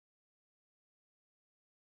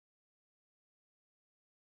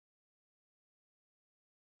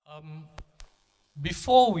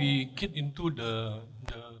Before we get into the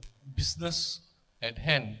business at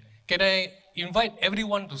hand, can I invite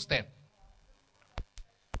everyone to stand?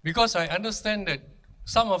 Because I understand that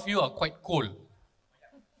some of you are quite cold.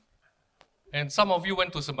 And some of you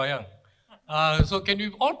went to Sembayang. So can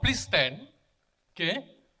you all please stand? Okay.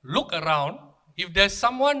 Look around. If there's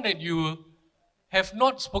someone that you have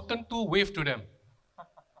not spoken to, wave to them.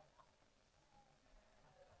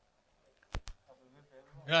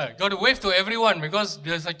 Yeah, got to wave to everyone because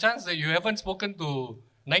there's a chance that you haven't spoken to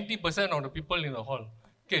 90% of the people in the hall.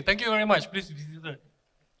 Okay, thank you very much. Please be seated.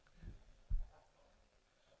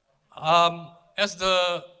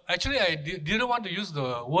 Actually, I didn't want to use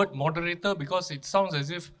the word moderator because it sounds as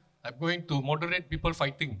if I'm going to moderate people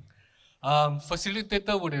fighting.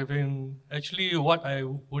 Facilitator would have been actually what I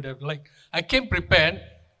would have liked. I came prepared,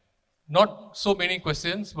 not so many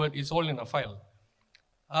questions, but it's all in a file.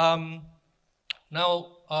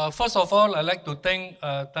 First of all, I'd like to thank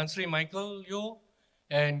Tan Sri Michael Yeo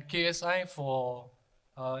and KSI for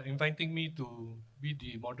inviting me to be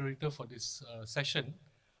the moderator for this session.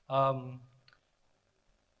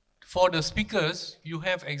 For the speakers, you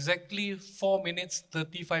have exactly 4 minutes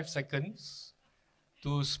 35 seconds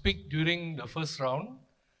to speak during the first round.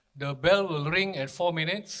 The bell will ring at 4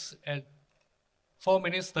 minutes, at 4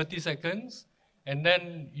 minutes 30 seconds, and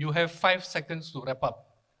then you have 5 seconds to wrap up.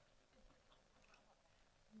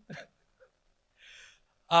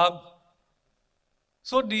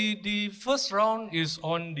 So the first round is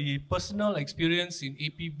on the personal experience in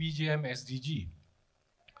APPGM-SDG.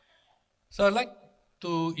 So I'd like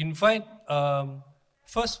to invite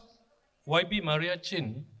first YB Maria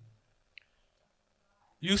Chin.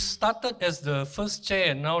 You started as the first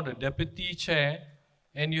chair and now the deputy chair,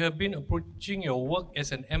 and you have been approaching your work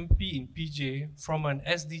as an MP in PJ from an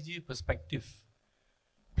SDG perspective.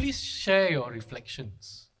 Please share your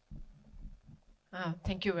reflections.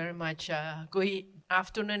 Thank you very much. Good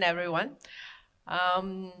afternoon, everyone.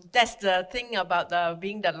 That's the thing about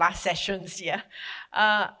being the last sessions here.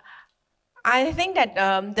 I think that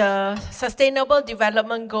the Sustainable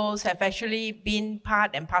Development Goals have actually been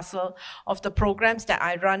part and parcel of the programs that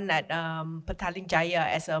I run at Petaling Jaya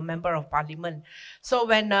as a Member of Parliament. So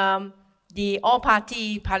when the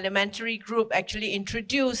All-Party Parliamentary Group actually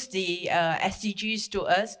introduced the SDGs to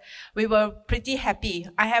us, we were pretty happy.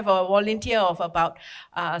 I have a volunteer of about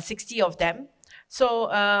 60 of them.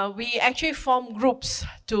 So we actually formed groups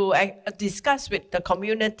to discuss with the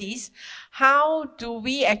communities, how do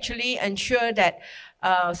we actually ensure that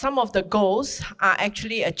some of the goals are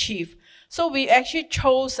actually achieved. So we actually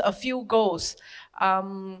chose a few goals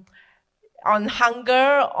on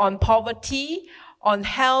hunger, on poverty, on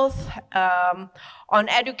health, on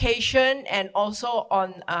education, and also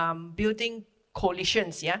on building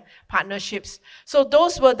coalitions, partnerships. So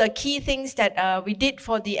those were the key things that we did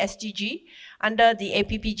for the SDG under the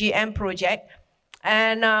APPGM project.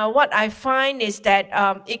 And what I find is that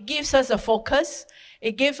it gives us a focus,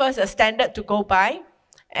 it gives us a standard to go by,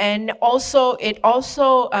 and also it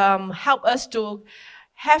also helps us to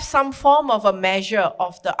have some form of a measure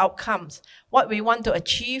of the outcomes, what we want to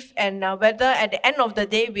achieve, and whether at the end of the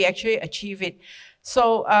day we actually achieve it.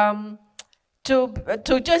 So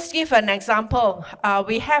to just give an example,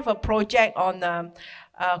 we have a project on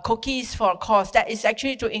cookies for a cause that is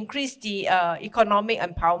actually to increase the economic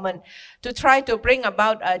empowerment, to try to bring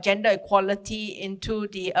about gender equality into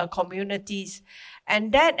the communities.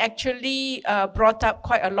 And that actually brought up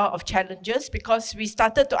quite a lot of challenges because we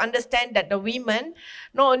started to understand that the women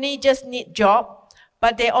not only just need job,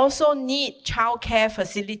 but they also need childcare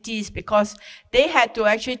facilities because they had to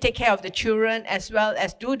actually take care of the children as well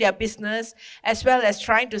as do their business, as well as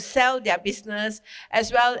trying to sell their business,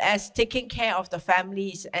 as well as taking care of the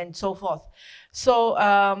families and so forth.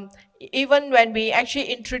 So even when we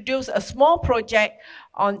actually introduced a small project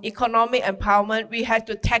on economic empowerment, we had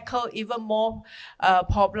to tackle even more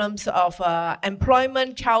problems of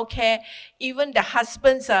employment, childcare, even the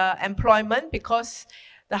husband's employment, because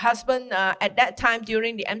the husband at that time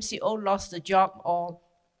during the MCO lost the job or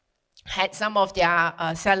had some of their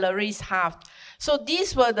salaries halved. So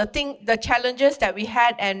these were the challenges that we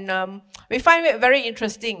had, and we find it very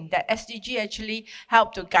interesting that SDG actually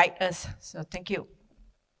helped to guide us. So thank you.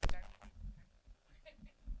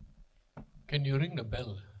 Can you ring the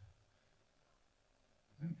bell?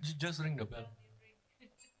 Just ring the bell.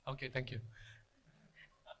 Okay, thank you.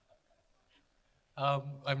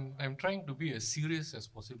 I'm trying to be as serious as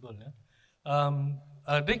possible.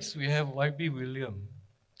 Next, we have YB William.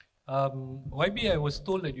 YB, I was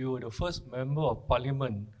told that you were the first member of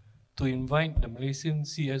parliament to invite the Malaysian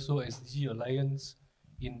CSO-SDG Alliance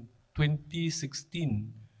in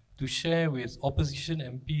 2016 to share with opposition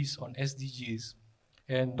MPs on SDGs,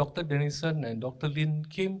 and Dr. Denison and Dr. Lin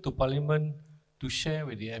came to Parliament to share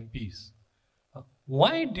with the MPs.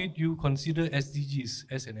 Why did you consider SDGs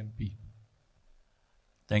as an MP?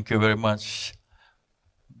 Thank you very much.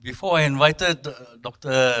 Before I invited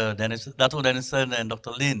Dr. Denison and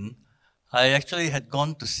Dr. Lin, I actually had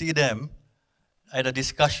gone to see them at a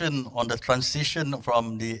discussion on the transition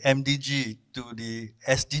from the MDG to the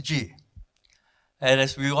SDG. And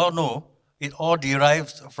as we all know, it all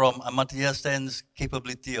derives from Amartya Sen's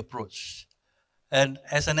capability approach. And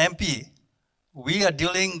as an MP, we are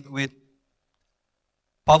dealing with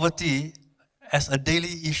poverty as a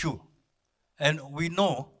daily issue. And we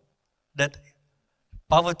know that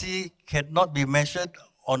poverty cannot be measured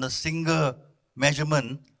on a single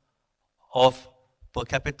measurement of per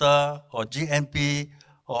capita or GNP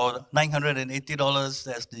or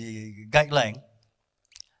 $980 as the guideline.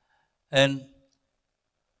 And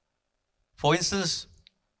for instance,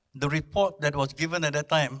 the report that was given at that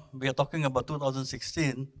time, we are talking about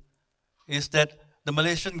 2016, is that the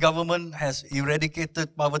Malaysian government has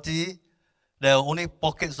eradicated poverty. There are only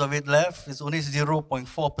pockets of it left. It's only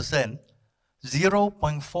 0.4%.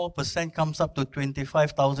 0.4% comes up to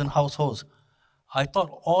 25,000 households. I thought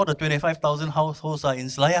all the 25,000 households are in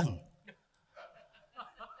Selayang.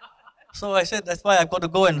 So I said, that's why I've got to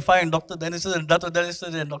go and find Dr. Denison and Dr.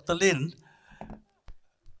 Denison and Dr. Lin.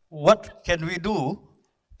 What can we do?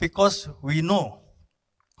 Because we know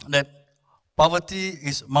that poverty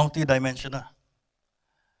is multidimensional.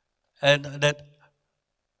 And that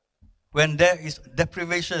when there is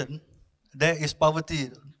deprivation, there is poverty,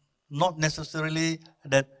 not necessarily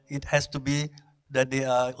that it has to be that they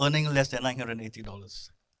are earning less than $980.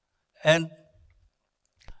 And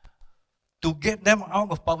to get them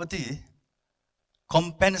out of poverty,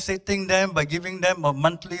 compensating them by giving them a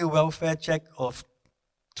monthly welfare check of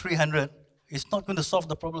 300 is not going to solve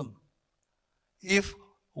the problem. If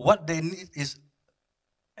what they need is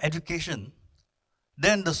education,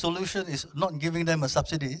 then the solution is not giving them a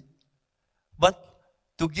subsidy, but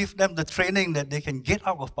to give them the training that they can get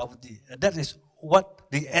out of poverty. And that is what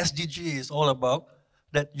the SDG is all about,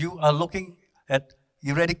 that you are looking at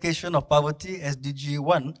eradication of poverty, SDG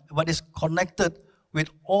 1, but it's connected with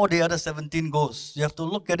all the other 17 goals. You have to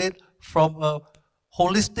look at it from a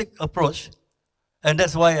holistic approach, and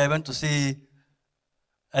that's why I went to see,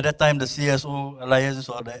 at that time, the CSO Alliance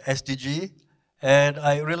or the SDG, and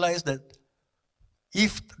I realized that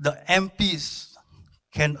if the MPs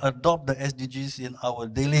can adopt the SDGs in our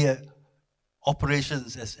daily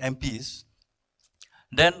operations as MPs,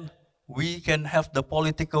 then we can have the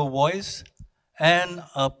political voice and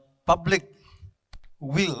a public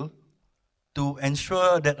will to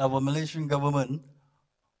ensure that our Malaysian government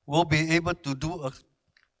will be able to do a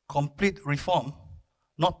complete reform,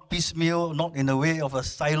 not piecemeal, not in a way of a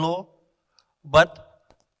silo, but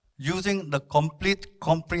using the complete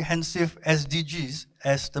comprehensive SDGs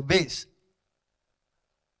as the base.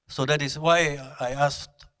 So that is why I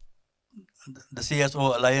asked the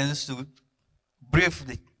CSO Alliance to brief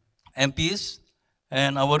the MPs,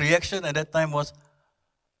 and our reaction at that time was,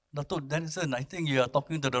 Dr. Denison, I think you are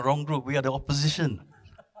talking to the wrong group. We are the opposition.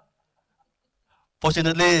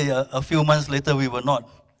 Fortunately, a few months later, we were not.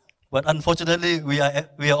 But unfortunately, we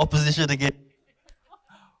are opposition again.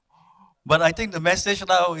 But I think the message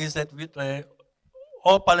now is that with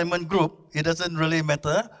all Parliament group, it doesn't really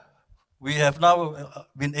matter. We have now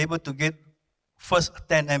been able to get first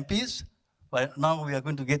 10 MPs, but now we are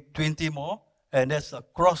going to get 20 more, and that's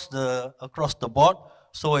across the board.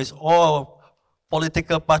 So it's all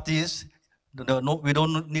political parties. We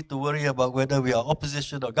don't need to worry about whether we are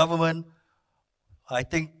opposition or government. I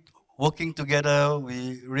think working together,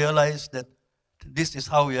 we realize that this is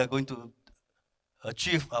how we are going to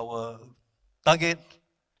achieve our target,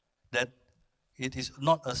 that it is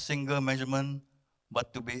not a single measurement,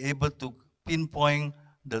 but to be able to pinpoint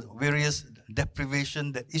the various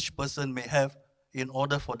deprivation that each person may have in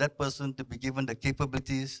order for that person to be given the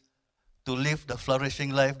capabilities to live the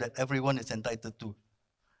flourishing life that everyone is entitled to.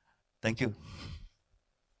 Thank you.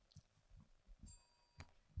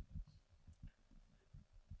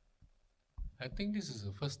 I think this is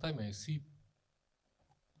the first time I see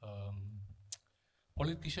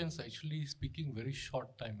politicians actually speaking very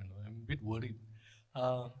short time. I'm a bit worried.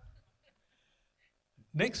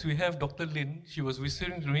 Next, we have Dr. Lin. She was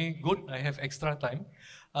whispering to me, good, I have extra time.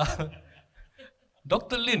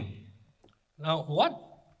 Dr. Lin, now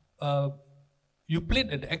you played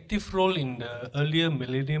an active role in the earlier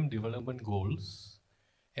Millennium Development Goals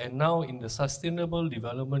and now in the Sustainable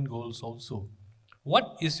Development Goals also.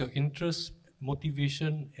 What is your interest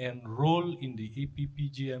motivation, and role in the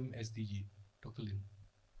APPGM-SDG? Dr. Lim.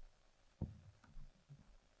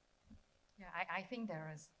 Yeah, I think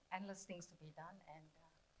there is endless things to be done, and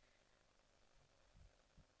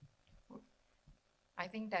I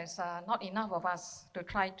think there's not enough of us to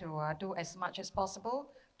try to do as much as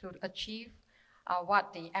possible to achieve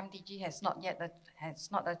what the MDG has not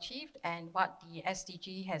achieved and what the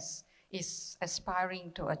SDG is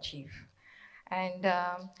aspiring to achieve. And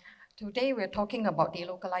today we're talking about the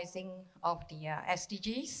localizing of the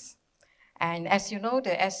SDGs. And as you know,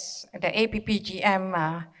 the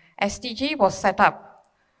APPGM-SDG was set up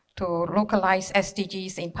to localize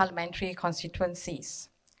SDGs in parliamentary constituencies.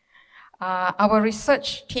 Our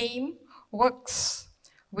research team works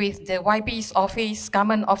with the YB's office,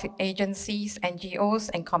 government agencies, NGOs,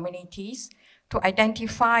 and communities to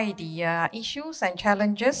identify the issues and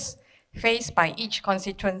challenges faced by each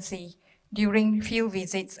constituency during field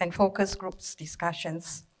visits and focus groups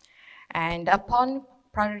discussions. And upon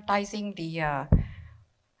prioritizing the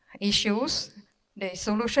issues, the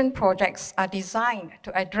solution projects are designed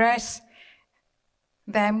to address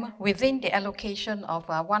them within the allocation of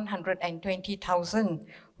 120,000,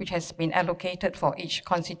 which has been allocated for each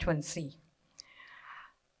constituency.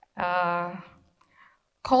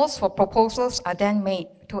 Calls for proposals are then made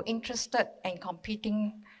to interested and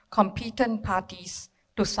competent parties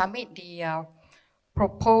to submit the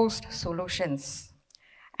proposed solutions.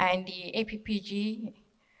 And the APPG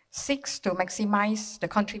seeks to maximize the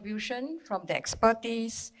contribution from the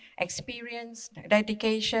expertise, experience,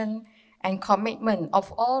 dedication, and commitment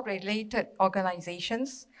of all related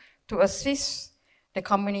organizations to assist the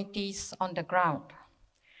communities on the ground.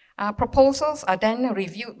 Proposals are then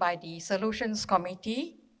reviewed by the Solutions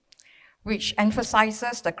Committee, which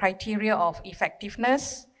emphasizes the criteria of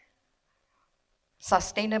effectiveness,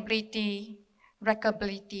 sustainability,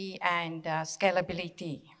 replicability, and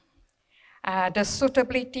scalability. The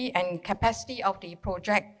suitability and capacity of the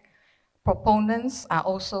project proponents are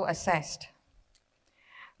also assessed.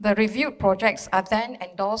 The reviewed projects are then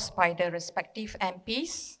endorsed by the respective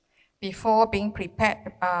MPs before being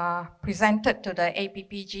presented to the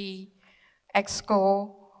APPG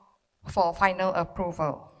EXCO for final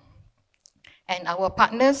approval. And our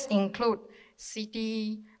partners include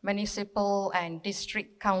city, municipal, and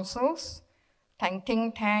district councils,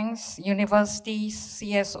 think tanks, universities,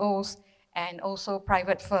 CSOs, and also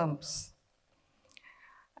private firms.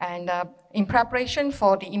 And in preparation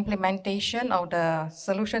for the implementation of the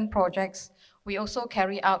solution projects, we also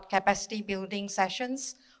carry out capacity building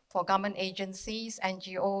sessions for government agencies,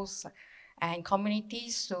 NGOs, and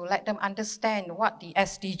communities to let them understand what the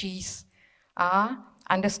SDGs are,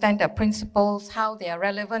 understand the principles, how they are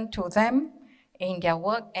relevant to them in their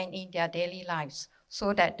work and in their daily lives,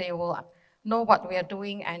 so that they will know what we are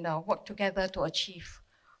doing and work together to achieve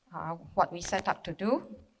what we set up to do.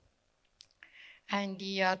 And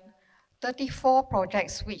the 34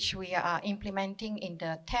 projects which we are implementing in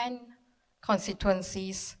the 10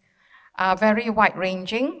 constituencies are very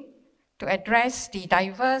wide-ranging to address the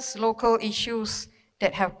diverse local issues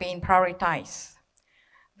that have been prioritized.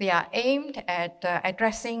 They are aimed at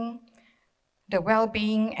addressing the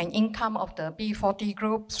well-being and income of the B40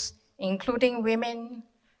 groups, including women,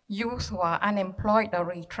 youth who are unemployed or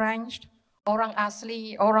retrenched, Orang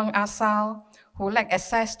Asli, Orang Asal, who lack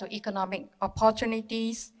access to economic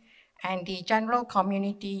opportunities, and the general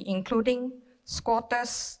community, including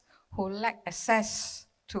squatters who lack access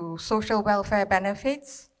to social welfare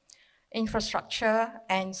benefits, infrastructure,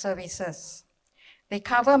 and services. They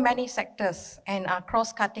cover many sectors and are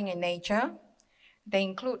cross-cutting in nature. They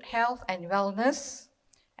include health and wellness,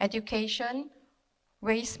 education,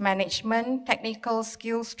 waste management, technical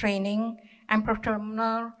skills training,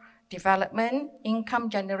 entrepreneurial development,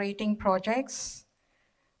 income-generating projects,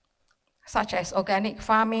 such as organic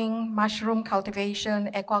farming, mushroom cultivation,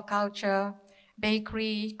 aquaculture,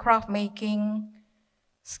 bakery, craft making,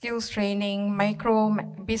 skills training, micro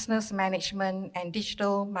business management, and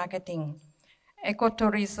digital marketing,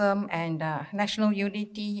 ecotourism, and national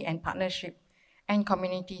unity and partnership, and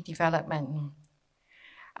community development.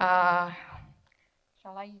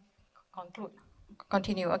 Shall I conclude?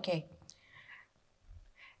 Continue, okay.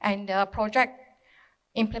 And project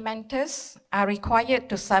implementers are required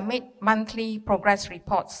to submit monthly progress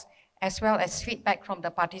reports as well as feedback from the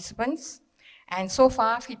participants. And so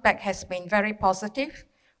far, feedback has been very positive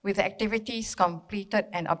with the activities completed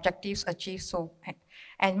and objectives achieved.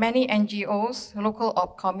 And many NGOs, local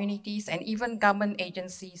communities, and even government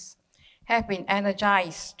agencies have been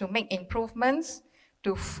energized to make improvements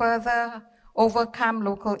to further overcome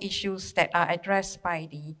local issues that are addressed by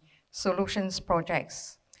the solutions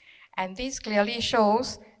projects. And this clearly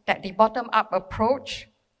shows that the bottom-up approach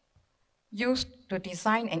used to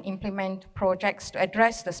design and implement projects to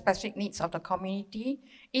address the specific needs of the community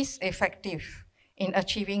is effective in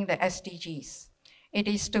achieving the SDGs. It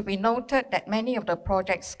is to be noted that many of the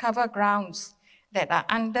projects cover grounds that are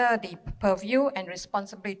under the purview and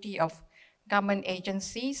responsibility of government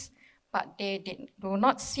agencies, but they do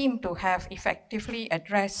not seem to have effectively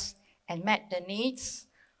addressed and met the needs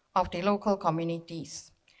of the local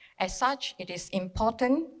communities. As such, it is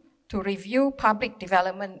important to review public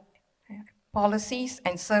development policies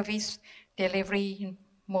and service delivery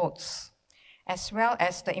modes, as well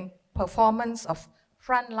as the performance of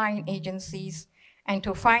frontline agencies, and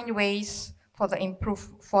to find ways for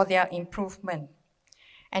their improvement.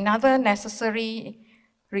 Another necessary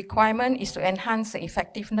requirement is to enhance the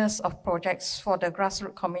effectiveness of projects for the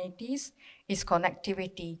grassroots communities is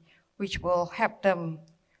connectivity, which will help them,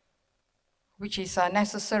 which is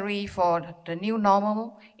necessary for the new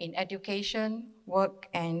normal in education, work,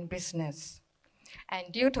 and business.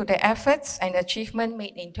 And due to the efforts and achievement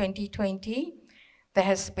made in 2020, there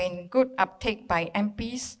has been good uptake by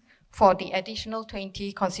MPs for the additional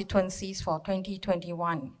 20 constituencies for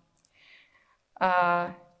 2021.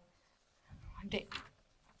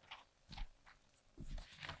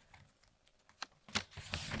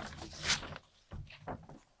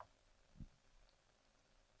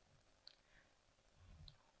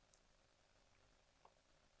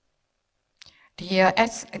 The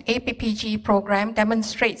APPG program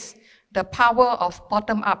demonstrates the power of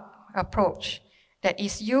bottom-up approach that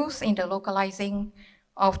is used in the localizing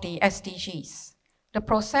of the SDGs. The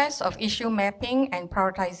process of issue mapping and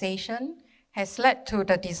prioritization has led to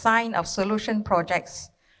the design of solution projects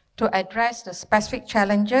to address the specific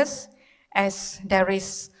challenges, as there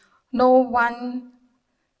is no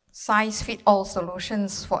one-size-fits-all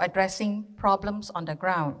solutions for addressing problems on the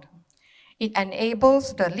ground. It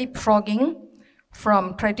enables the leapfrogging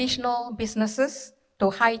from traditional businesses to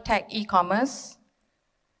high-tech e-commerce,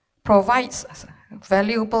 provides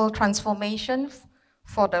valuable transformation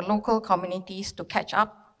for the local communities to catch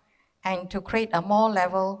up and to create a more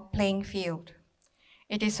level playing field.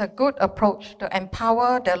 It is a good approach to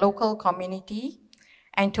empower the local community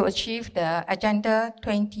and to achieve the Agenda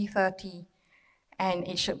 2030, and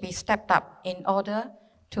it should be stepped up in order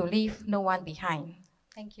to leave no one behind.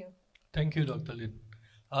 Thank you. Thank you, Dr. Lin.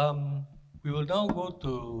 We will now go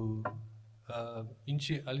to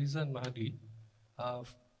Encik Alizan Mahadi.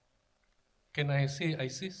 Can I say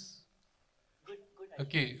ISIS? Good.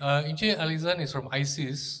 Okay, Encik Alizan is from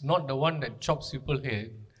ISIS, not the one that chops people's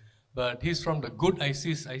head, but he's from the good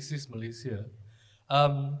ISIS Malaysia.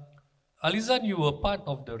 Alizan, you were part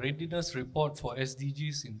of the readiness report for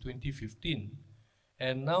SDGs in 2015,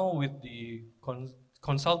 and now with the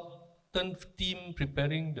consultant team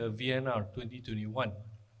preparing the VNR 2021.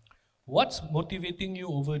 What's motivating you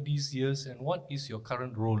over these years, and what is your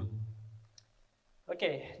current role?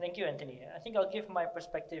 Okay, thank you, Anthony. I think I'll give my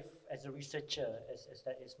perspective as a researcher, as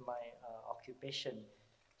that is my occupation.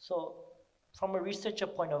 So, from a researcher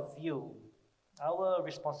point of view, our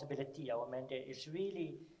responsibility, our mandate is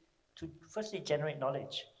really to firstly generate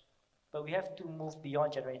knowledge, but we have to move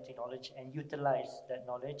beyond generating knowledge and utilize that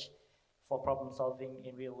knowledge for problem solving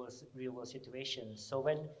in real world situations. So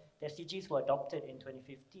when the SDGs were adopted in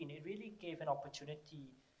 2015, it really gave an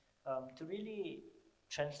opportunity to really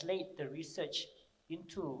translate the research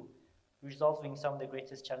into resolving some of the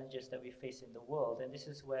greatest challenges that we face in the world. And this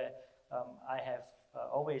is where I have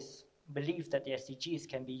always believed that the SDGs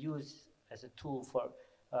can be used as a tool for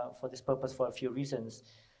this purpose for a few reasons.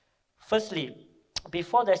 Firstly,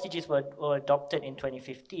 before the SDGs were adopted in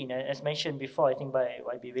 2015, as mentioned before, I think by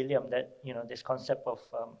Y.B. William, that this concept of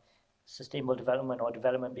sustainable development or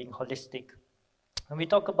development being holistic. When we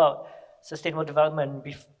talk about sustainable development,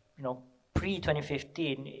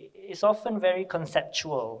 pre-2015, it's often very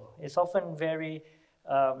conceptual. It's often very,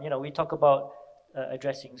 we talk about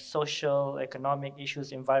addressing social, economic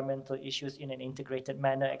issues, environmental issues in an integrated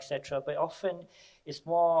manner, etc. But often it's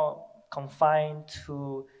more confined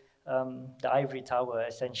to the ivory tower,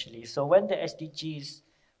 essentially. So when the SDGs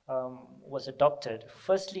was adopted,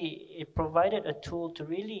 firstly, it provided a tool to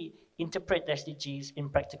really interpret the SDGs in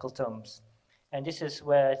practical terms. And this is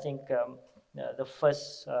where I think the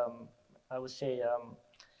first, I would say,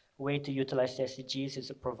 way to utilize the SDGs is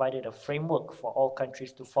it provided a framework for all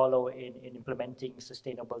countries to follow in implementing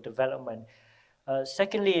sustainable development.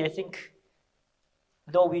 Secondly, I think,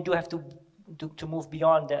 though we do have to move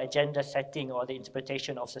beyond the agenda setting or the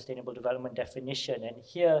interpretation of sustainable development definition, and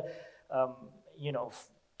here,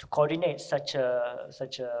 to coordinate such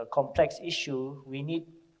a complex issue, we need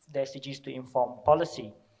the SDGs to inform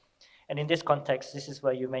policy. And in this context, this is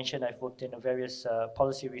where you mentioned I've worked in various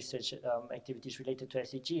policy research activities related to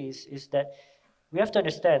SDGs, is that we have to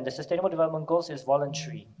understand the Sustainable Development Goals is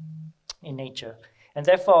voluntary in nature. And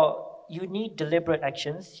therefore, you need deliberate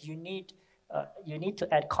actions. You need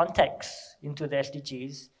to add context into the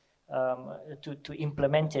SDGs to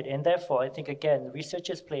implement it. And therefore, I think, again,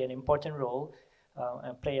 researchers play an important role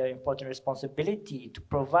and play an important responsibility to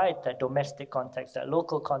provide that domestic context, that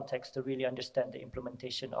local context to really understand the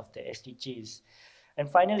implementation of the SDGs.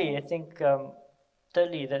 And finally, I think,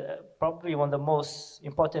 thirdly, probably one of the most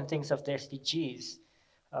important things of the SDGs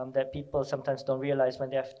that people sometimes don't realize when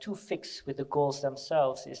they are too fixed with the goals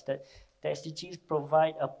themselves is that the SDGs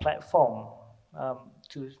provide a platform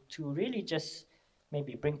to really just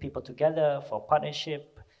maybe bring people together for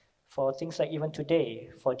partnership, for things like even today,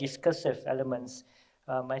 for discursive elements.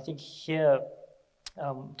 I think here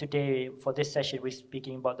today for this session, we're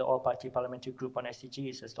speaking about the All-Party Parliamentary Group on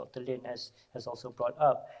SDGs, as Dr. Lin has also brought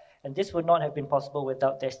up. And this would not have been possible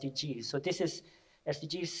without the SDGs. So this is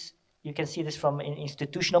SDGs, you can see this from an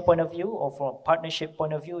institutional point of view or from a partnership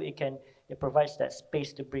point of view. It provides that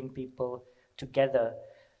space to bring people together.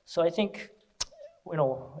 So I think, when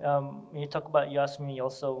you asked me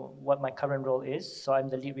also what my current role is. So I'm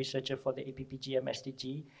the lead researcher for the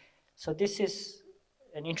APPGM-SDG. So this is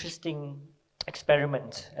an interesting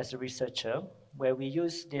experiment as a researcher where we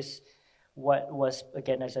use this, what was,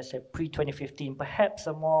 again, as I said, pre-2015, perhaps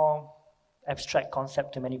a more abstract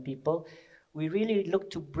concept to many people. We really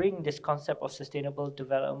look to bring this concept of sustainable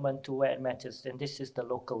development to where it matters, and this is the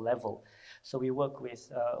local level. So we work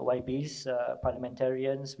with YBs,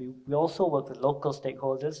 parliamentarians. We also work with local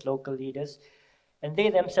stakeholders, local leaders, and they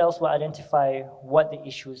themselves will identify what the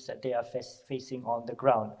issues that they are facing on the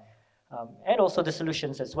ground, and also the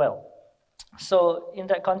solutions as well. So in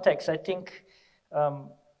that context, I think,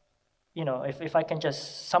 if I can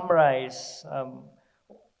just summarize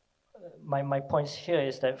my points here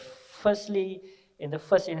is that firstly, in the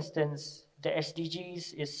first instance, the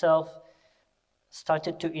SDGs itself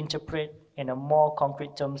started to interpret in a more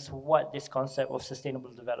concrete terms what this concept of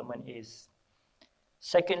sustainable development is.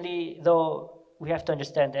 Secondly, though, we have to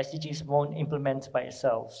understand the SDGs won't implement by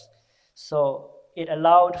itself. So it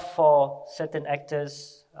allowed for certain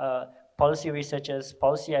actors, policy researchers,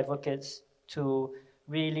 policy advocates to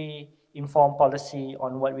really inform policy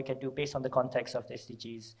on what we can do based on the context of the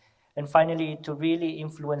SDGs. And finally, to really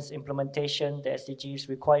influence implementation, the SDGs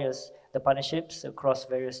requires the partnerships across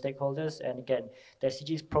various stakeholders. And again, the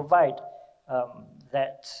SDGs provide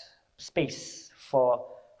that space for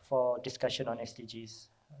discussion on SDGs.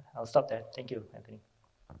 I'll stop there. Thank you, Anthony.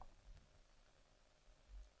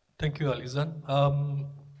 Thank you, Alizan.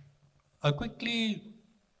 I'll quickly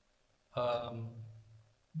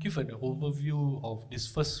give an overview of this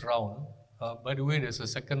first round. By the way, there's a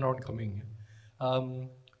second round coming.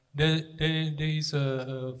 There is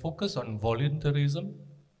a focus on voluntarism,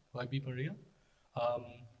 YB Maria.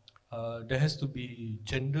 There has to be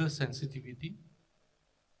gender sensitivity.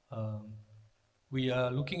 We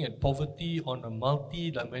are looking at poverty on a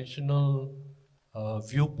multi-dimensional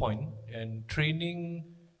viewpoint, and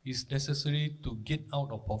training is necessary to get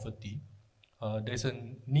out of poverty. There's a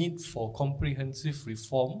need for comprehensive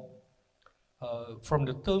reform. From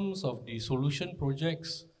the terms of the solution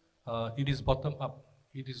projects, it is bottom-up.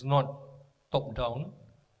 It is not top-down.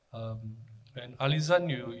 And Alizan,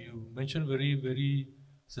 you mentioned very, very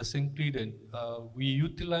succinctly that we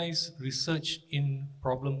utilize research in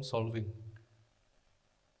problem solving.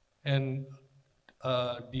 And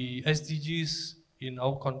the SDGs in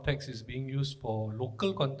our context is being used for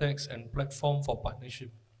local context and platform for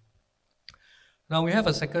partnership. Now we have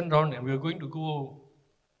a second round and we're going to go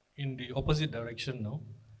in the opposite direction now.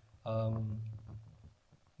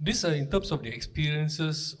 These are in terms of the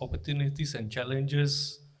experiences, opportunities and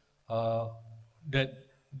challenges that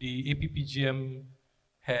the APPGM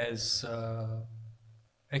has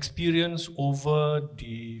experienced over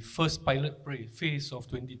the first pilot phase of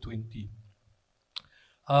 2020.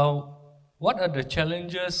 What are the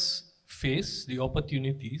challenges faced, the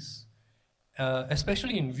opportunities,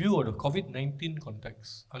 especially in view of the COVID-19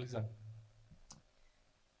 context? Alizan.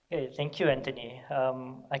 Okay, thank you, Anthony.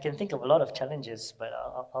 I can think of a lot of challenges, but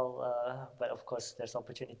but of course there's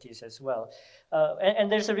opportunities as well.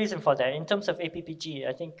 And there's a reason for that. In terms of APPG,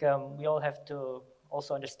 I think we all have to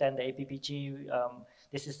also understand the APPG.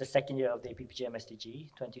 This is the second year of the APPGM-SDG.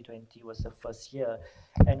 2020 was the first year.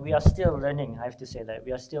 And we are still learning, I have to say that.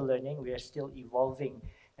 We are still learning, we are still evolving.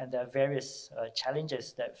 And there are various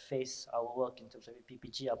challenges that face our work in terms of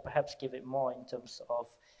APPG. I'll perhaps give it more in terms of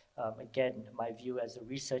again, my view as a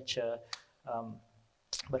researcher,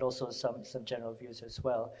 but also some general views as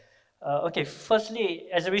well. Okay, firstly,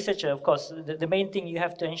 as a researcher, of course, the main thing you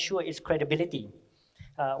have to ensure is credibility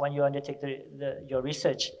when you undertake your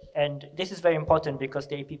research. And this is very important because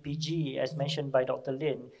the APPG, as mentioned by Dr.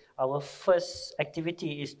 Lin, our first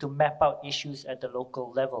activity is to map out issues at the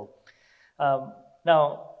local level.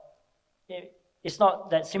 Now, it's not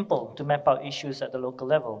that simple to map out issues at the local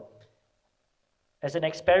level. As an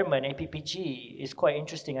experiment, APPG is quite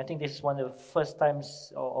interesting. I think this is one of the first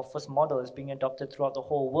times or first models being adopted throughout the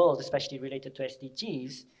whole world, especially related to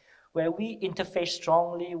SDGs, where we interface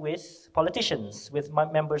strongly with politicians, with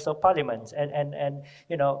members of parliament, and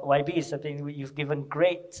you know, YB is something you've given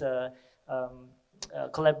great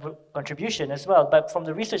contribution as well. But from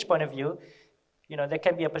the research point of view, you know, there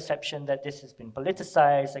can be a perception that this has been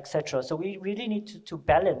politicized, etc. So we really need to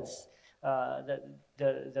balance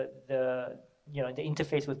you know, the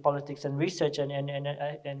interface with politics and research, and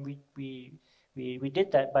we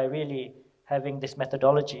did that by really having this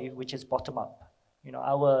methodology, which is bottom up. You know,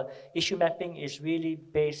 our issue mapping is really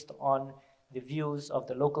based on the views of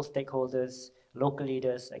the local stakeholders, local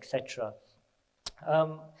leaders, etc.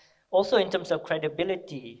 Also, in terms of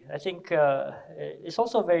credibility, I think it's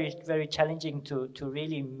also very challenging to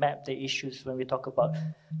really map the issues when we talk about,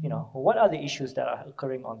 you know, what are the issues that are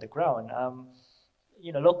occurring on the ground.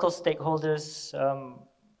 You know, local stakeholders,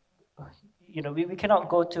 you know, we cannot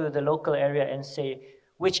go to the local area and say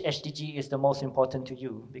which SDG is the most important to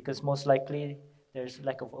you, because most likely there's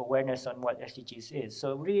lack of awareness on what SDGs is.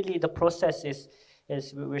 So really the process is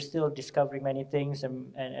we're still discovering many things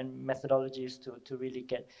and methodologies to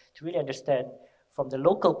really understand from the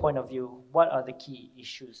local point of view what are the key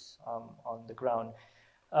issues on the ground.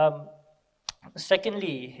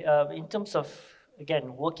 Secondly, in terms of,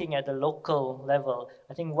 again, working at the local level,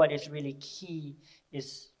 I think what is really key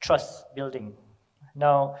is trust building.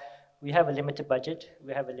 Now, we have a limited budget,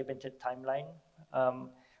 we have a limited timeline.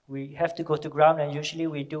 We have to go to ground, and usually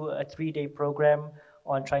we do a 3-day program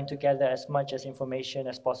on trying to gather as much as information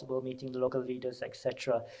as possible, meeting the local leaders,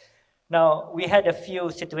 etc. Now, we had a few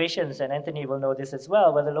situations, and Anthony will know this as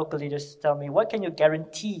well, where the local leaders tell me, what can you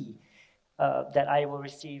guarantee that I will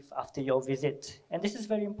receive after your visit? And this is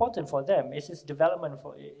very important for them. It's development,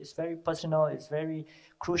 it's very personal, it's very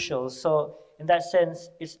crucial. So in that sense,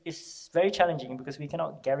 it's very challenging because we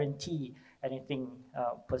cannot guarantee anything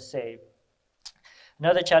per se.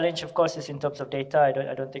 Another challenge, of course, is in terms of data.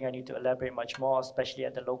 I don't think I need to elaborate much more, especially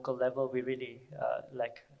at the local level. We really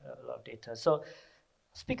lack a lot of data. So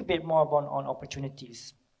speak a bit more about on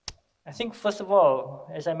opportunities. I think, first of all,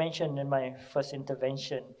 as I mentioned in my first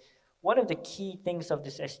intervention, one of the key things of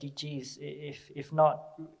this SDGs, if not,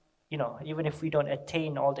 you know, even if we don't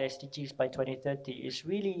attain all the SDGs by 2030, is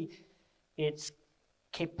really its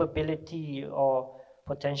capability or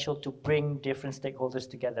potential to bring different stakeholders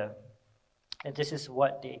together. And this is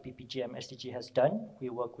what the APPGM-SDG has done.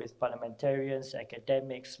 We work with parliamentarians,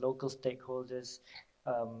 academics, local stakeholders,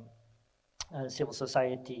 civil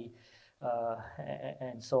society,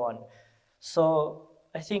 and so on. So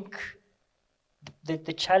I think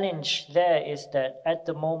the challenge there is that at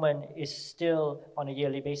the moment is still on a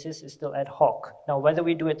yearly basis, is still ad hoc. Now, whether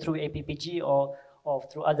we do it through APPG or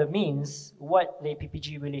through other means, what the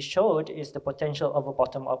APPG really showed is the potential of a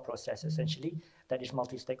bottom-up process, essentially, that is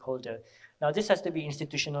multi-stakeholder. Now, this has to be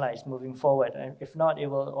institutionalized moving forward, and if not, it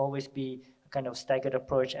will always be a kind of staggered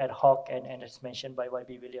approach, ad hoc, and as mentioned by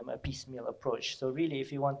YB William, a piecemeal approach. So really,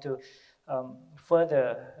 if you want to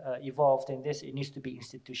further evolve in this, it needs to be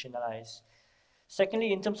institutionalized.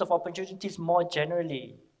 Secondly, in terms of opportunities more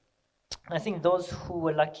generally, I think those who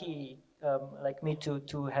were lucky, like me,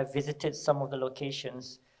 to have visited some of the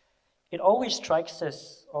locations, it always strikes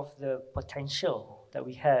us of the potential that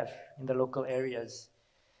we have in the local areas.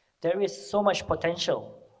 There is so much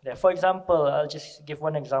potential there. For example, I'll just give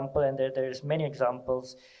one example, and there's many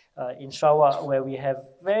examples in Sarawak where we have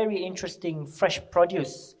very interesting fresh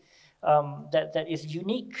produce that is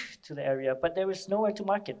unique to the area, but there is nowhere to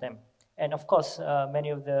market them. And of course, many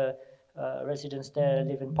of the residents there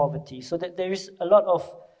live in poverty. So that there is a lot of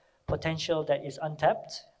potential that is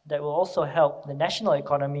untapped that will also help the national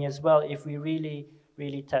economy as well if we really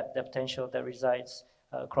tap the potential that resides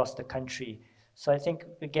across the country. So I think,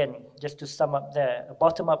 again, just to sum up there, a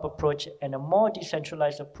bottom-up approach and a more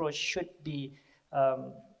decentralized approach should be,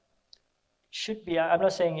 I'm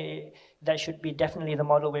not saying that should be definitely the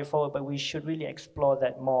model way forward, but we should really explore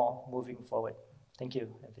that more moving forward. Thank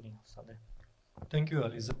you, Anthony. Thank you,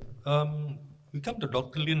 Alizan. We come to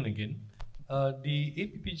Dr. Lin again. The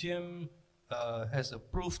APPGM has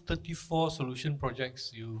approved 34 solution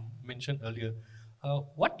projects you mentioned earlier.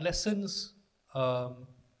 What lessons are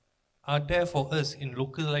there for us in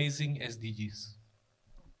localizing SDGs?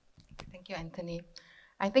 Thank you, Anthony.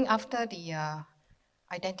 I think after the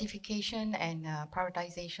identification and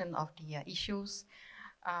prioritization of the issues,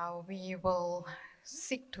 we will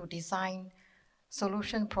seek to design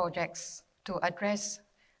solution projects to address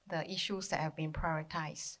the issues that have been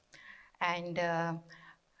prioritized. And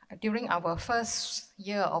during our first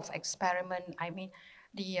year of experiment, I mean,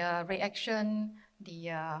 the reaction,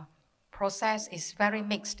 the process is very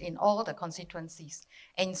mixed in all the constituencies.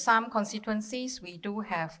 In some constituencies, we do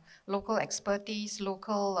have local expertise,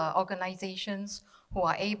 local organizations who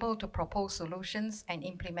are able to propose solutions and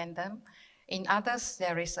implement them. In others,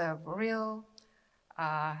 there is a real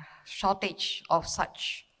shortage of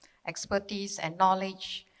such expertise and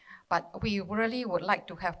knowledge. But we really would like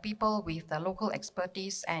to have people with the local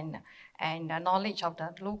expertise and knowledge of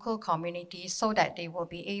the local community so that they will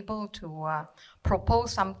be able to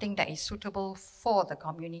propose something that is suitable for the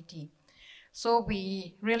community. So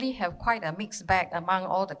we really have quite a mixed bag among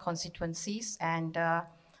all the constituencies, and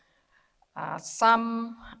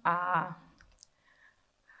some are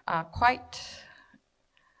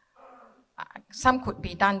some could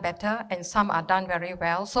be done better and some are done very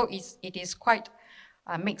well. So it is quite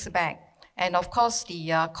a mixed bag. And of course, the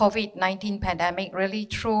COVID-19 pandemic really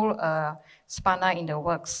threw a spanner in the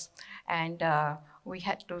works. And we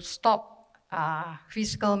had to stop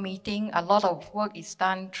physical meeting. A lot of work is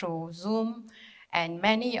done through Zoom, and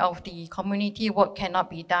many of the community work cannot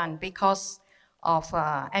be done because of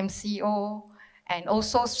MCO. And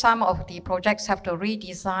also some of the projects have to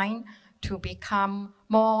redesign to become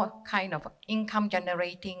more kind of income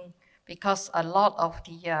generating, because a lot of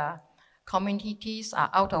the communities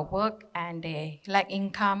are out of work and they lack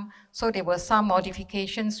income. So there were some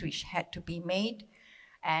modifications which had to be made,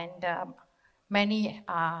 and many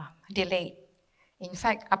are delayed. In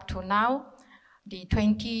fact, up to now, the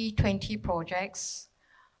 2020 projects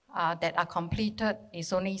that are completed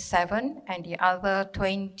is only 7, and the other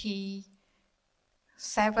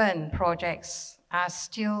 27 projects are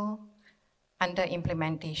still under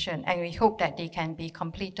implementation, and we hope that they can be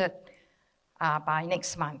completed by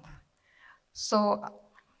next month. So,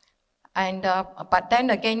 and but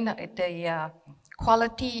then again, the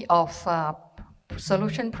quality of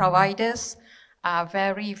solution providers are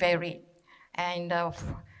very varied, and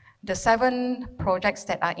the 7 projects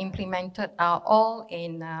that are implemented are all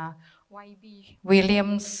in YB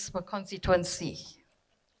Williams constituency,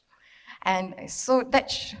 and so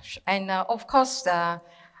that of course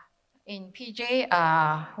in PJ,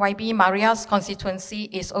 YB Maria's constituency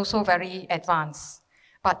is also very advanced.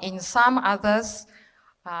 But in some others,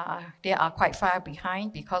 they are quite far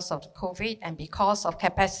behind because of COVID and because of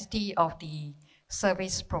capacity of the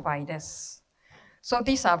service providers. So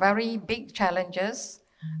these are very big challenges.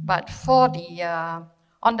 But for the,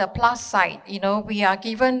 on the plus side, you know, we are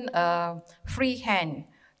given a free hand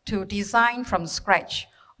to design from scratch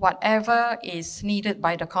whatever is needed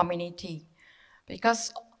by the community.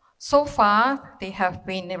 Because so far, they have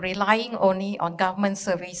been relying only on government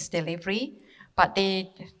service delivery, but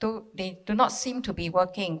they do not seem to be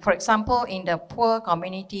working. For example, in the poor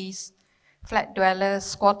communities, flat dwellers,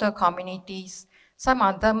 squatter communities, some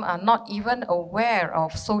of them are not even aware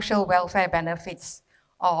of social welfare benefits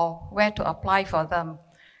or where to apply for them.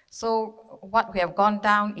 So what we have gone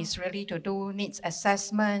down is really to do needs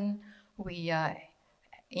assessment. We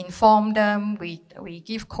inform them, we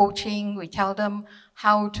give coaching, we tell them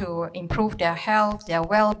how to improve their health, their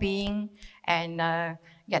well-being, and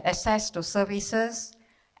get access to services.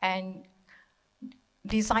 And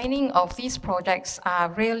designing of these projects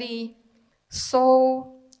are really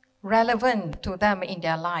so relevant to them in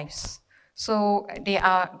their lives. So the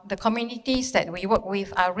communities that we work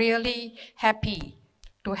with are really happy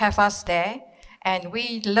to have us there, and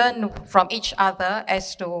we learn from each other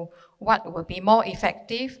as to what will be more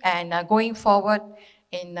effective. And going forward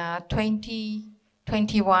in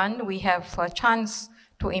 2021, we have a chance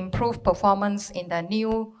to improve performance in the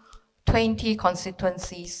new 20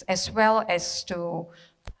 constituencies, as well as to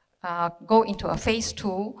go into a phase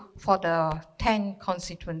 2 for the 10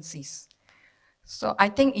 constituencies. So I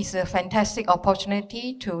think it's a fantastic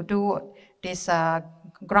opportunity to do this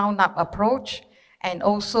ground-up approach, and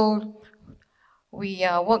also we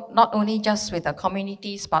work not only just with the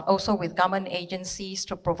communities, but also with government agencies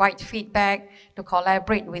to provide feedback, to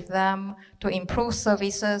collaborate with them, to improve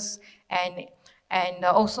services, and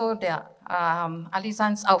also the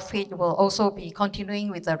Alizan's outfit will also be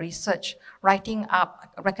continuing with the research, writing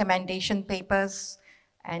up recommendation papers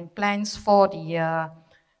and plans for the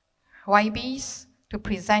YBs to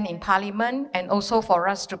present in Parliament, and also for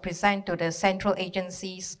us to present to the central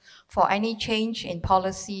agencies for any change in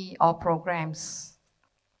policy or programs.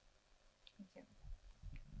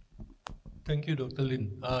 Thank you, Dr.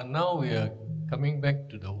 Lin. Now we are coming back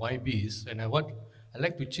to the YBs, and I'd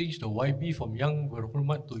like to change the YB from Yang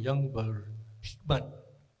Berhormat to Yang Berhikmat.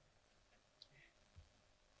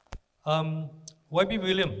 YB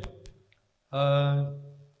William,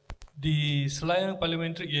 the Selayang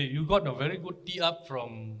Parliamentary, you got a very good tee up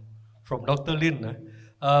from Dr. Lin.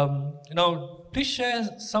 Now, please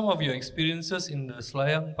share some of your experiences in the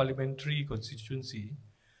Selayang Parliamentary constituency,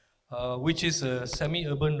 which is a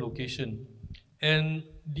semi-urban location, and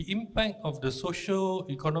the impact of the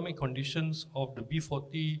socio-economic conditions of the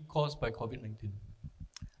B40 caused by COVID-19.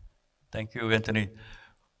 Thank you, Anthony.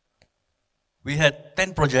 We had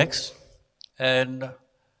 10 projects, and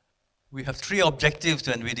we have 3 objectives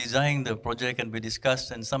when we designed the project and we discussed,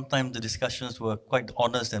 and sometimes the discussions were quite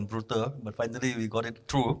honest and brutal, but finally we got it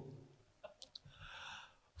through.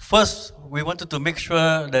 First, we wanted to make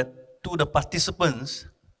sure that to the participants,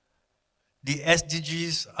 the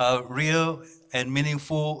SDGs are real and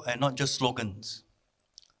meaningful and not just slogans.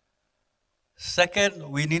 Second,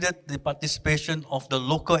 we needed the participation of the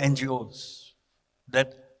local NGOs,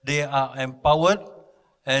 that they are empowered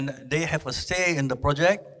and they have a say in the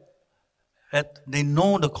project, that they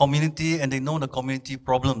know the community and they know the community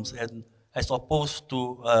problems, and as opposed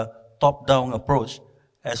to a top-down approach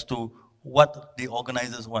as to what the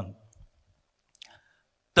organizers want.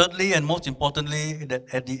 Thirdly, and most importantly, that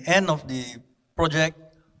at the end of the project,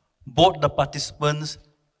 both the participants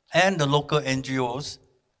and the local NGOs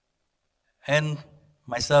and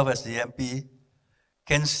myself as the MP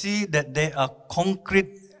can see that there are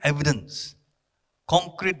concrete evidence,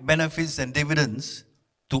 concrete benefits and dividends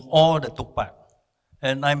to all that took part.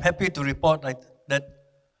 And I'm happy to report that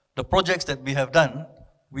the projects that we have done,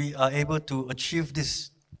 we are able to achieve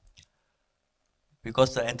this.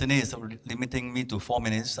 Because Anthony is limiting me to 4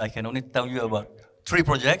 minutes, I can only tell you about 3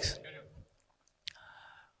 projects.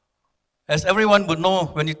 As everyone would know,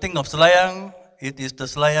 when you think of Selayang, it is the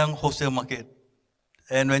Selayang wholesale market.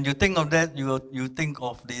 And when you think of that, you think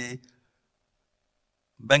of the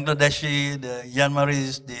Bangladeshi, the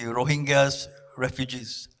Myanmaris, the Rohingyas,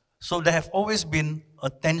 refugees. So there have always been a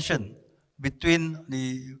tension between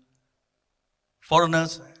the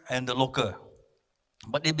foreigners and the local.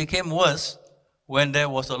 But it became worse when there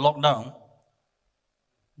was a lockdown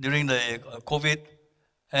during the COVID,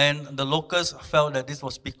 and the locals felt that this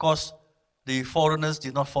was because the foreigners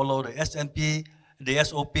did not follow the SNP, the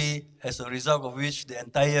SOP, as a result of which the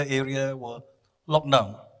entire area was locked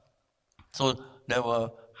down. So there were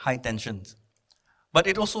high tensions. But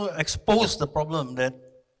it also exposed the problem that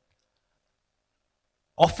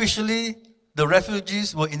officially the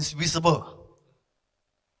refugees were invisible.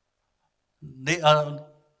 They are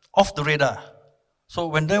off the radar. So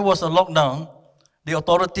when there was a lockdown, the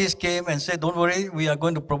authorities came and said, don't worry, we are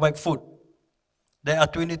going to provide food. There are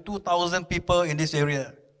 22,000 people in this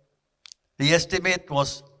area. The estimate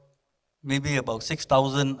was maybe about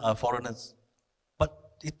 6,000 foreigners. But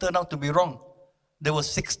it turned out to be wrong. There were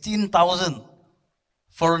 16,000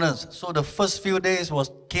 foreigners. So the first few days was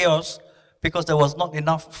chaos because there was not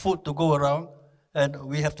enough food to go around, and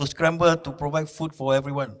we have to scramble to provide food for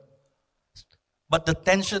everyone. But the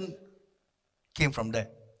tension came from there.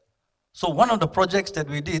 So one of the projects that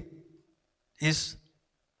we did is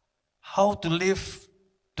how to live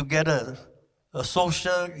together, a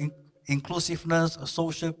social inclusiveness, a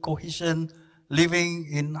social cohesion, living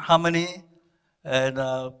in harmony. And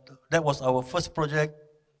that was our first project,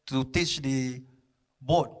 to teach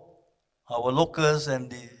both our locals and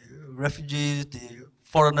the refugees, the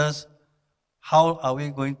foreigners, how are we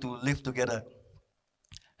going to live together.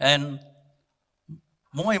 And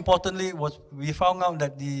more importantly, we found out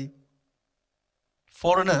that the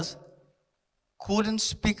foreigners couldn't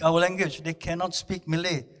speak our language. They cannot speak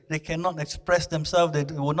Malay. They cannot express themselves. They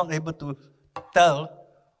were not able to tell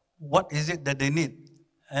what is it that they need.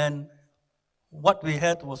 And what we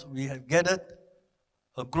had was, we had gathered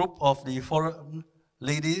a group of the foreign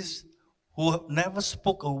ladies who never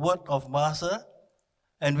spoke a word of Bahasa,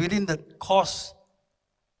 and within the course,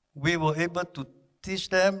 we were able to teach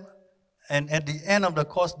them, and at the end of the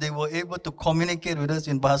course, they were able to communicate with us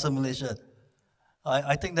in Bahasa Malaysia.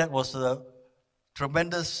 I think that was a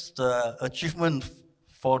tremendous achievement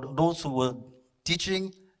for those who were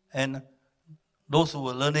teaching, and those who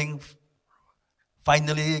were learning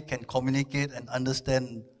finally can communicate and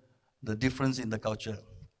understand the difference in the culture.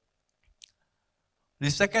 The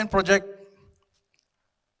second project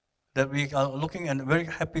that we are looking and very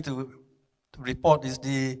happy to report is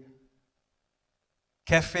the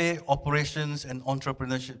cafe operations and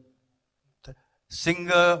entrepreneurship.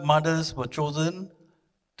 Single mothers were chosen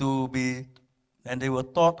to be, and they were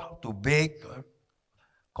taught how to bake,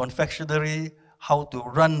 confectionery, how to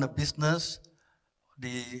run the business,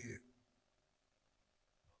 the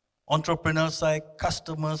entrepreneur side,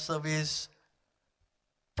 customer service,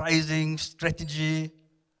 pricing, strategy,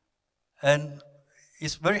 and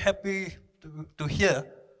it's very happy to hear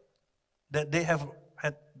that they have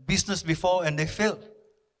had business before and they failed.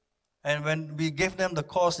 And when we gave them the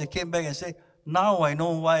course, they came back and said, now I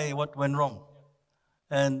know what went wrong.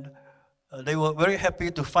 And they were very happy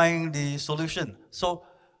to find the solution. So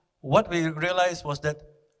what we realized was that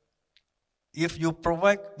if you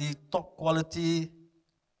provide the top quality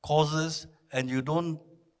courses and you don't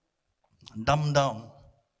dumb down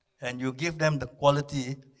and you give them the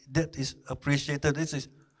quality, that is appreciated. This is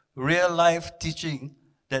real life teaching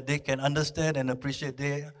that they can understand and appreciate.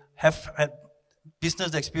 They have had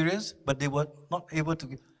business experience, but they were not able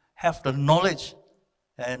to have the knowledge,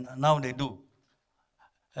 and now they do.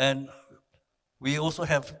 And we also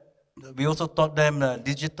taught them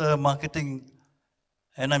digital marketing,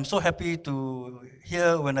 and I'm so happy to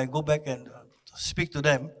hear when I go back and speak to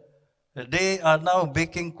them, that they are now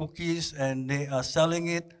baking cookies and they are selling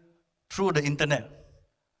it through the internet.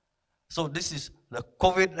 So this is the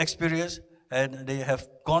COVID experience, and they have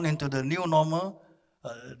gone into the new normal.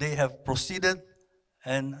 They have proceeded,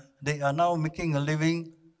 and they are now making a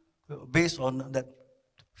living based on that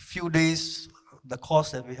few days, the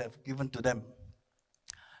course that we have given to them.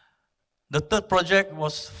 The third project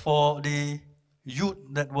was for the youth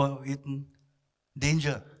that were in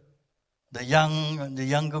danger, the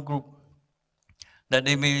younger group, that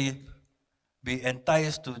they may be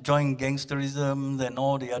enticed to join gangsterism and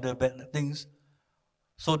all the other bad things.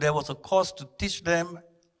 So there was a course to teach them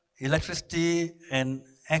electricity and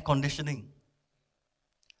air conditioning.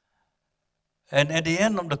 And at the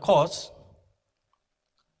end of the course,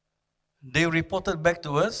 they reported back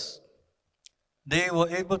to us, they were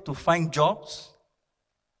able to find jobs.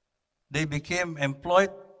 They became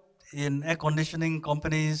employed in air conditioning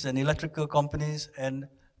companies and electrical companies, and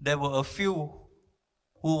there were a few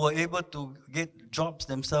who were able to get jobs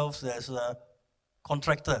themselves as a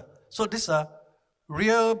contractor. So these are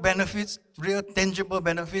real benefits, real tangible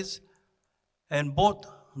benefits, and both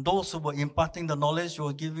those who were imparting the knowledge, who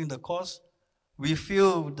were giving the course, we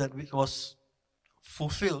feel that it was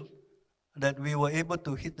fulfilled, that we were able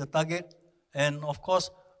to hit the target, and of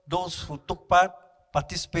course, those who took part,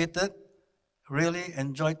 participated, really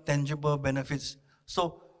enjoyed tangible benefits.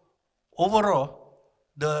 So overall,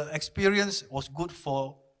 the experience was good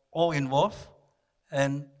for all involved,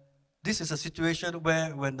 and this is a situation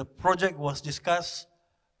where when the project was discussed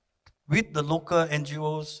with the local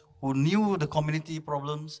NGOs who knew the community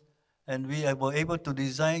problems, and we were able to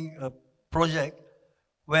design a project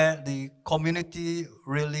where the community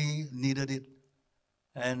really needed it.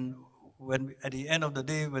 And when at the end of the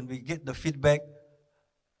day, when we get the feedback,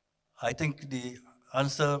 I think the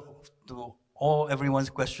answer to everyone's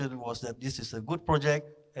question was that this is a good project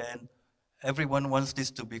and everyone wants this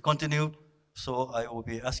to be continued. So I will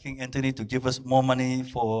be asking Anthony to give us more money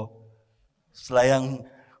for Selayang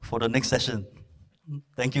for the next session.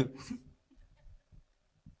 Thank you.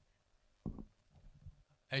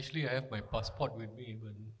 Actually, I have my passport with me.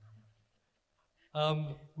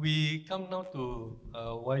 But we come now to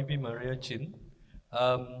YB Maria Jeen.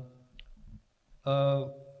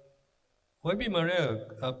 YB Maria,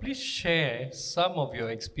 please share some of your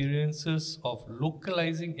experiences of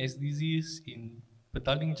localizing SDGs in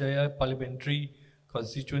Petaling Jaya Parliamentary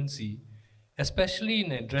Constituency, especially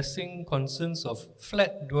in addressing concerns of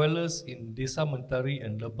flat dwellers in Desa Mentari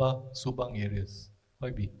and Lebah Subang areas.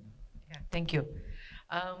 YB. Yeah, thank you.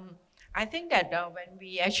 I think that when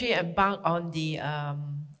we actually embark on the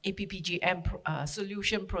APPGM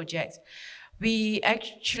solution projects, we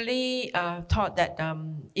actually thought that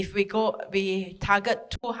if we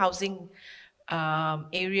target two housing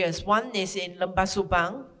areas. One is in Lembah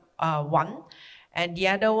Subang, and the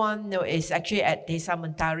other one is actually at Desa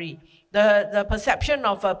Mentari. The perception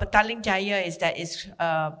of Petaling Jaya is that it's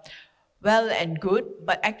well and good,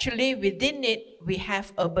 but actually within it, we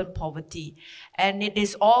have urban poverty. And it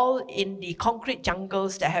is all in the concrete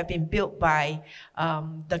jungles that have been built by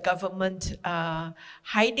the government,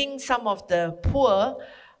 hiding some of the poor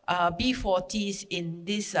B40s in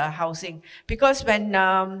this housing. Because when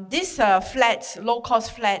these flats,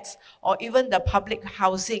 low-cost flats, or even the public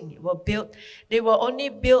housing were built, they were only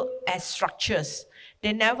built as structures.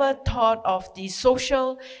 They never thought of the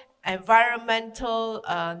social, environmental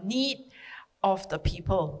need of the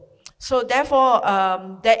people. So therefore,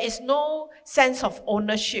 there is no sense of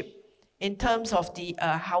ownership in terms of the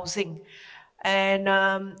housing.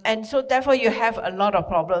 And so therefore you have a lot of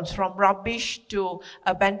problems, from rubbish to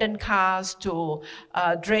abandoned cars to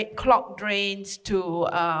clogged drains to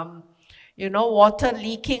water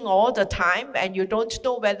leaking all the time, and you don't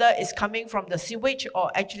know whether it's coming from the sewage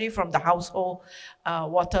or actually from the household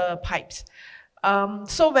water pipes.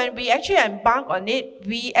 So when we actually embark on it,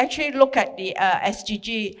 we actually look at the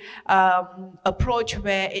SDG approach,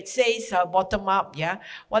 where it says bottom up, yeah?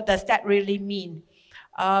 What does that really mean?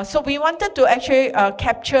 So we wanted to actually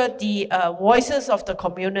capture the voices of the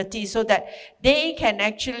community so that they can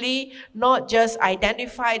actually not just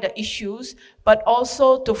identify the issues, but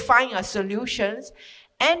also to find solutions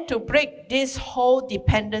and to break this whole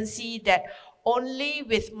dependency that only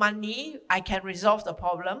with money I can resolve the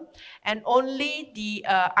problem, and only the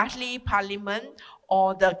ahli parliament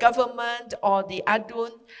or the government or the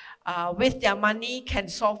adun with their money can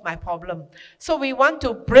solve my problem. So we want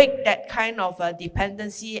to break that kind of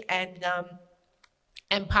dependency and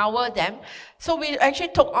empower them. So we actually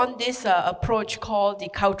took on this approach called the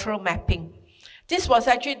cultural mapping. This was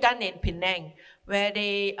actually done in Penang, where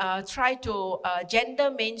they try to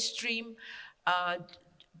gender mainstream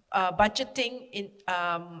budgeting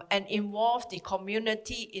and involve the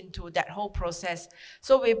community into that whole process.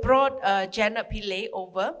 So we brought Janet Pillay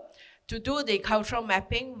over to do the cultural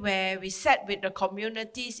mapping, where we sat with the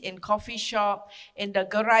communities in coffee shop, in the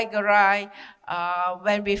gerai-gerai.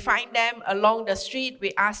 When we find them along the street,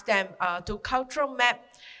 we ask them to cultural map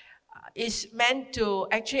is meant to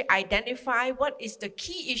actually identify what is the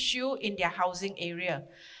key issue in their housing area.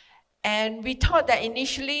 And we thought that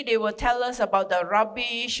initially they would tell us about the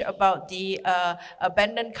rubbish, about the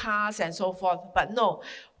abandoned cars and so forth. But no,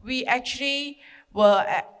 we actually were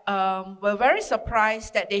very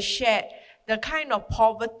surprised that they shared the kind of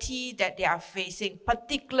poverty that they are facing,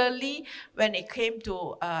 particularly when it came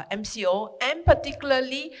to MCO, and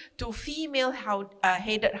particularly to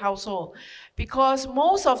female-headed household. Because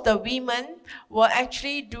most of the women were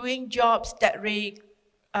actually doing jobs that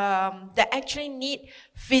actually need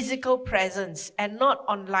physical presence and not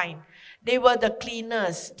online. They were the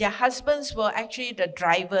cleaners. Their husbands were actually the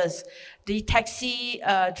drivers, the taxi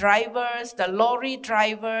drivers, the lorry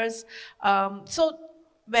drivers. So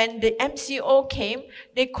when the MCO came,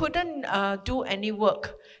 they couldn't do any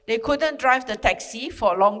work. They couldn't drive the taxi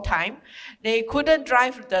for a long time. They couldn't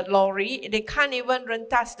drive the lorry. They can't even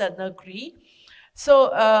rentas the negeri.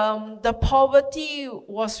 So the poverty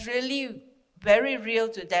was really very real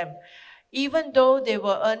to them. Even though they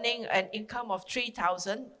were earning an income of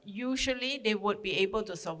 3,000, usually they would be able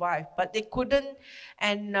to survive, but they couldn't.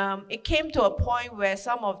 And it came to a point where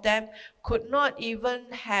some of them could not even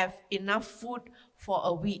have enough food for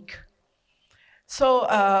a week. So,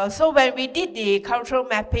 so when we did the cultural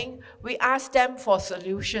mapping, we asked them for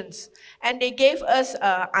solutions, and they gave us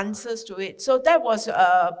answers to it. So that was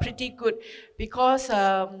pretty good, because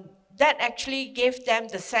that actually gave them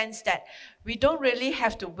the sense that we don't really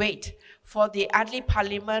have to wait for the ahli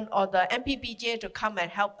parliament or the MPPJ to come and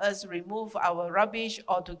help us remove our rubbish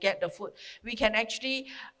or to get the food. We can actually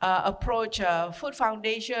approach Food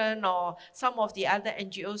Foundation or some of the other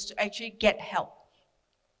NGOs to actually get help.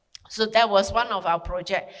 So that was one of our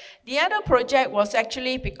projects. The other project was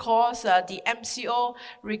actually because the MCO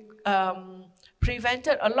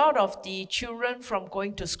prevented a lot of the children from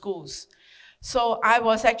going to schools. So I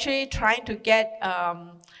was actually trying to get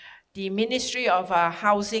the Ministry of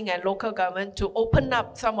Housing and Local Government to open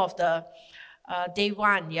up some of the day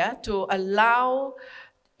one, yeah, to allow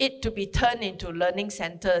it to be turned into learning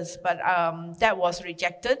centers, but that was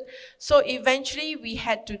rejected. So eventually we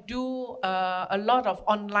had to do a lot of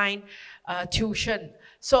online tuition.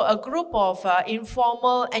 So a group of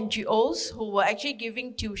informal NGOs who were actually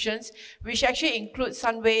giving tuitions, which actually include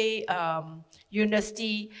Sunway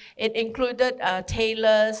University, it included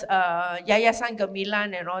tailors, Yayasan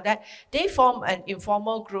Gemilan and all that. They formed an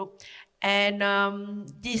informal group and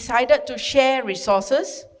decided to share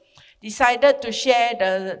resources, decided to share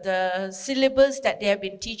the syllabus that they have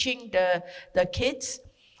been teaching the kids,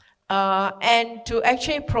 and to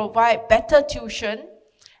actually provide better tuition.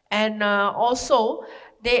 And also,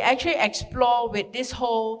 they actually explore with this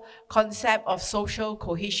whole concept of social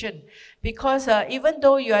cohesion. Because even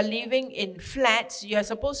though you are living in flats, you are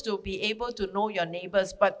supposed to be able to know your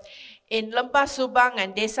neighbors. But in Lembah Subang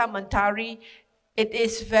and Desa Mentari, it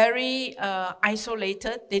is very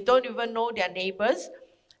isolated. They don't even know their neighbors.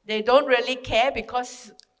 They don't really care,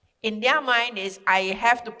 because in their mind is, I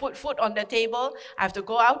have to put food on the table, I have to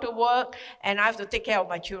go out to work, and I have to take care of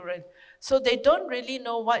my children. So they don't really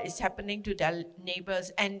know what is happening to their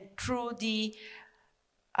neighbors. And through the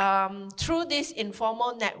through this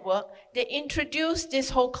informal network, they introduced this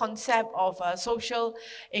whole concept of social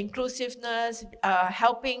inclusiveness,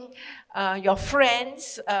 helping your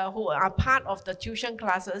friends who are part of the tuition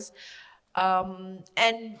classes.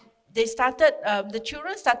 And they started, the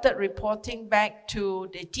children started reporting back to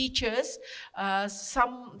the teachers.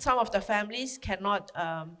 Some of the families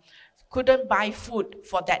couldn't buy food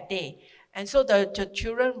for that day. And so the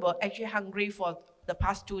children were actually hungry for the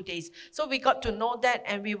past 2 days. So we got to know that,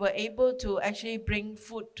 and we were able to actually bring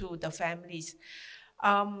food to the families.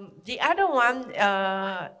 The other one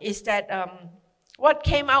is that what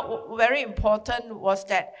came out very important was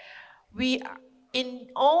that in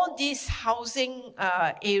all these housing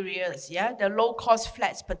areas, the low-cost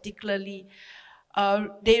flats particularly,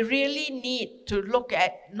 they really need to look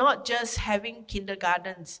at not just having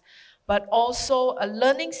kindergartens, but also a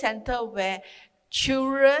learning center where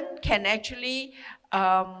children can actually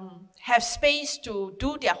have space to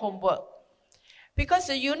do their homework. Because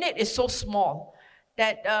the unit is so small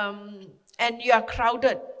that, and you are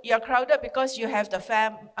crowded. You are crowded because you have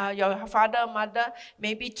your father, mother,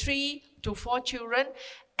 maybe 3 to 4 children,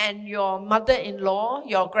 and your mother-in-law,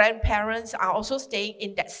 your grandparents are also staying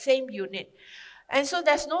in that same unit. And so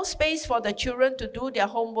there's no space for the children to do their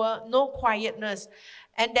homework, no quietness.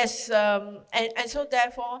 And so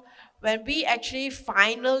therefore, when we actually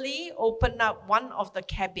finally opened up one of the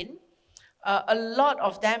cabin, a lot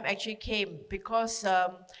of them actually came because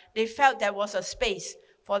they felt there was a space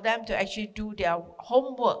for them to actually do their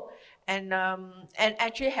homework and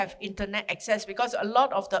actually have internet access, because a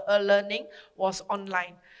lot of the learning was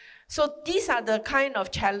online. So these are the kind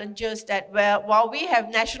of challenges that while we have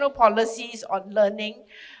national policies on learning,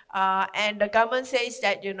 and the government says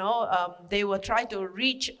that, they will try to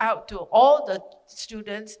reach out to all the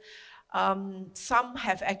students, some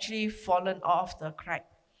have actually fallen off the crack,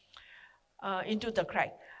 into the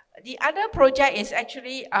crack. The other project is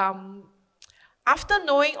actually, after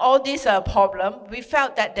knowing all this problem, we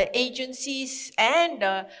felt that the agencies and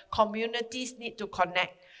the communities need to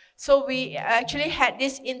connect. So we actually had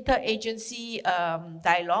this interagency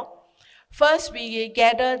dialogue. First, we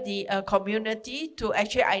gather the community to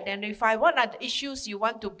actually identify what are the issues you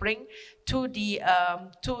want to bring to the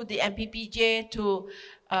MPPJ, to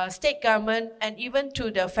state government, and even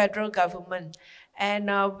to the federal government.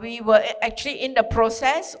 And we were actually in the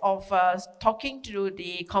process of talking to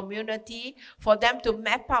the community for them to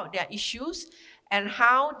map out their issues and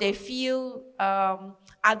how they feel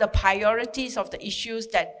are the priorities of the issues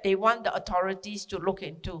that they want the authorities to look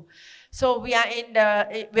into. So we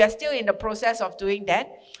are still in the process of doing that.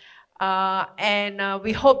 And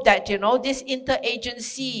we hope that, this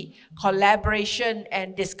interagency collaboration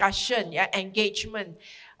and discussion, engagement,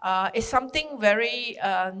 is something very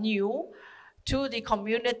new to the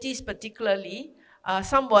communities particularly.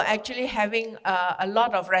 Some were actually having a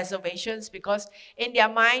lot of reservations because in their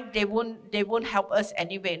mind, they won't help us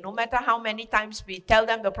anyway. No matter how many times we tell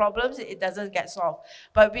them the problems, it doesn't get solved.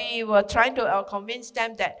 But we were trying to convince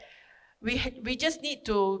them that we just need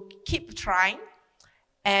to keep trying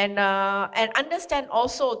and understand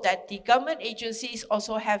also that the government agencies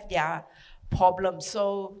also have their problems.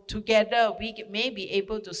 So together, we may be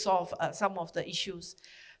able to solve some of the issues.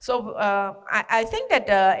 So I think that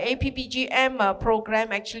the APPGM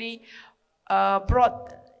program actually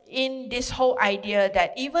brought in this whole idea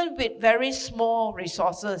that even with very small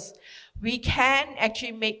resources, we can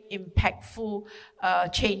actually make impactful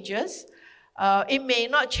changes. It may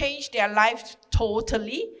not change their life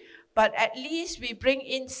totally, but at least we bring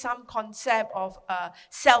in some concept of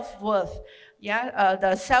self-worth,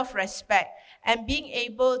 the self-respect, and being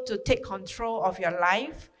able to take control of your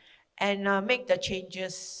life and make the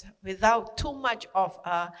changes without too much of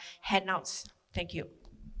handouts. Thank you.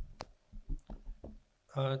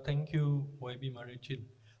 Thank you, YB Marichin.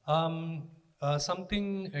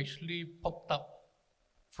 Something actually popped up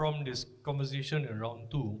from this conversation in round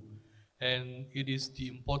 2, and it is the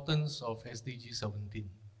importance of SDG 17.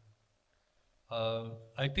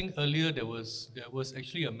 I think earlier there was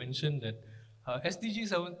actually a mention that SDG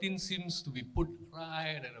 17 seems to be put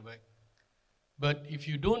right at the back. But if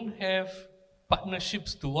you don't have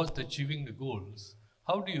partnerships towards achieving the goals,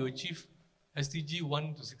 how do you achieve SDG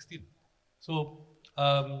 1 to 16? So,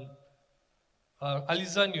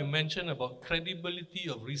 Alizan, you mentioned about credibility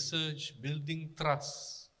of research, building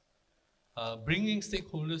trust, bringing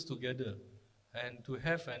stakeholders together, and to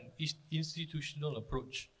have an institutional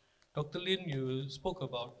approach. Dr. Lin, you spoke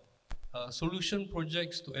about solution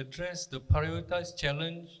projects to address the prioritized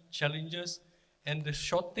challenges and the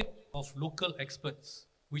shortage of local experts,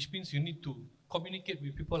 which means you need to communicate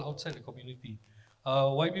with people outside the community.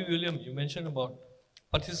 YB William, you mentioned about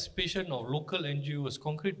participation of local NGOs,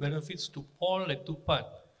 concrete benefits to all that took part,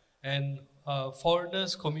 and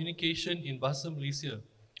foreigners' communication in Bahasa Malaysia,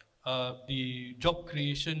 the job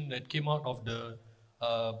creation that came out of the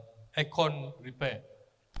aircon repair.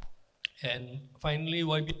 And finally,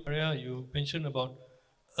 YB Maria, you mentioned about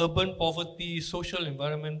urban poverty, social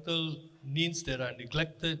environmental needs that are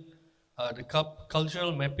neglected, the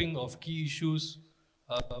cultural mapping of key issues,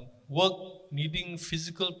 work needing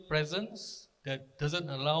physical presence that doesn't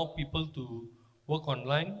allow people to work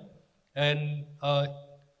online. And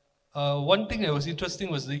one thing that was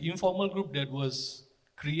interesting was the informal group that was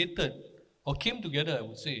created, or came together, I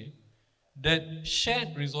would say, that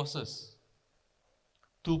shared resources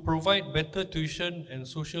to provide better tuition and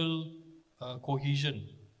social cohesion.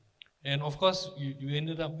 And of course, you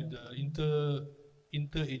ended up with the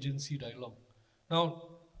inter-agency dialogue. Now,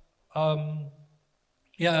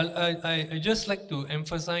 yeah, I just like to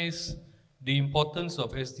emphasize the importance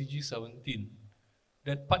of SDG 17,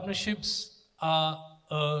 that partnerships are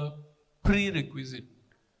a prerequisite.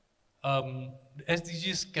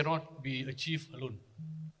 SDGs cannot be achieved alone.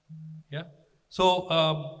 Yeah.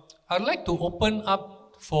 So I'd like to open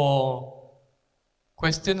up for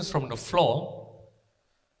questions from the floor.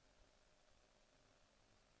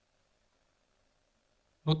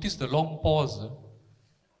 Notice the long pause.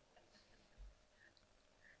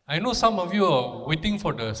 I know some of you are waiting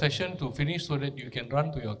for the session to finish so that you can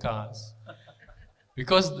run to your cars.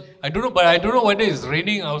 Because I don't know, but I don't know whether it's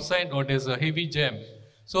raining outside or there's a heavy jam.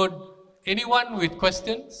 So anyone with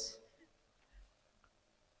questions?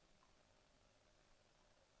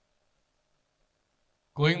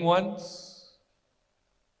 Going once?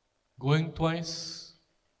 Going twice?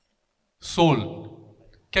 Sold.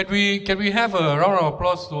 Can we have a round of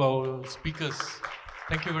applause to our speakers?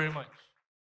 Thank you very much.